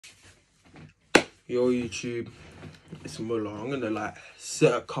Yo YouTube, it's Mulla. I'm gonna like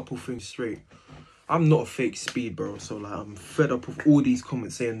set a couple things straight. I'm not a fake speed, bro, so like I'm fed up with all these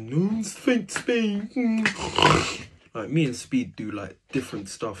comments saying no, it's fake speed. Like me and Speed do like different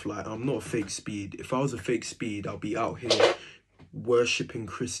stuff. Like I'm not a fake speed. If I was a fake speed, I'll be out here worshipping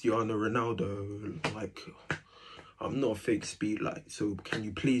Cristiano Ronaldo. Like I'm not a fake speed. Like, so can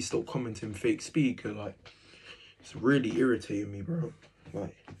you please stop commenting fake speed? Cause like it's really irritating me, bro.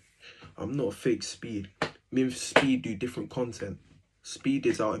 Like I'm not a fake speed. Me and Speed do different content. Speed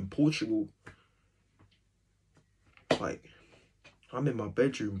is out in Portugal. Like I'm in my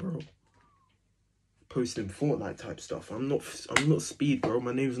bedroom, bro, posting Fortnite type stuff. I'm not Speed, bro.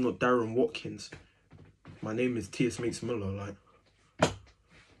 My name's not Darren Watkins. My name is TsMakesMulla. Like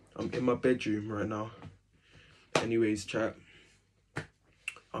I'm in my bedroom right now. Anyways, chat,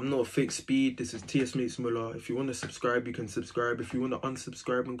 I'm not a fake Speed. This is TsMakesMulla. If you want to subscribe, you can subscribe. If you want to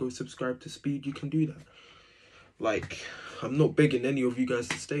unsubscribe and go subscribe to Speed, you can do that. Like, I'm not begging any of you guys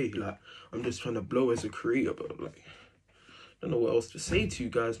to stay. Like, I'm just trying to blow as a creator, but like, I don't know what else to say to you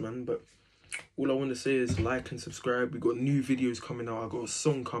guys, man. But all I want to say is like and subscribe. We got new videos coming out. I got a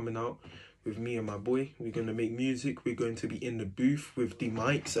song coming out with me and my boy. We're going to make music. We're going to be in the booth with the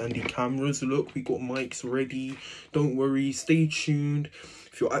mics and the cameras. Look, we got mics ready. Don't worry. Stay tuned.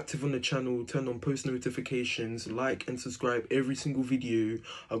 If you're active on the channel, turn on post notifications. Like and subscribe every single video.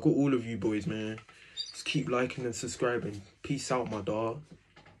 I got all of you boys, man. Just keep liking and subscribing. Peace out, my dog.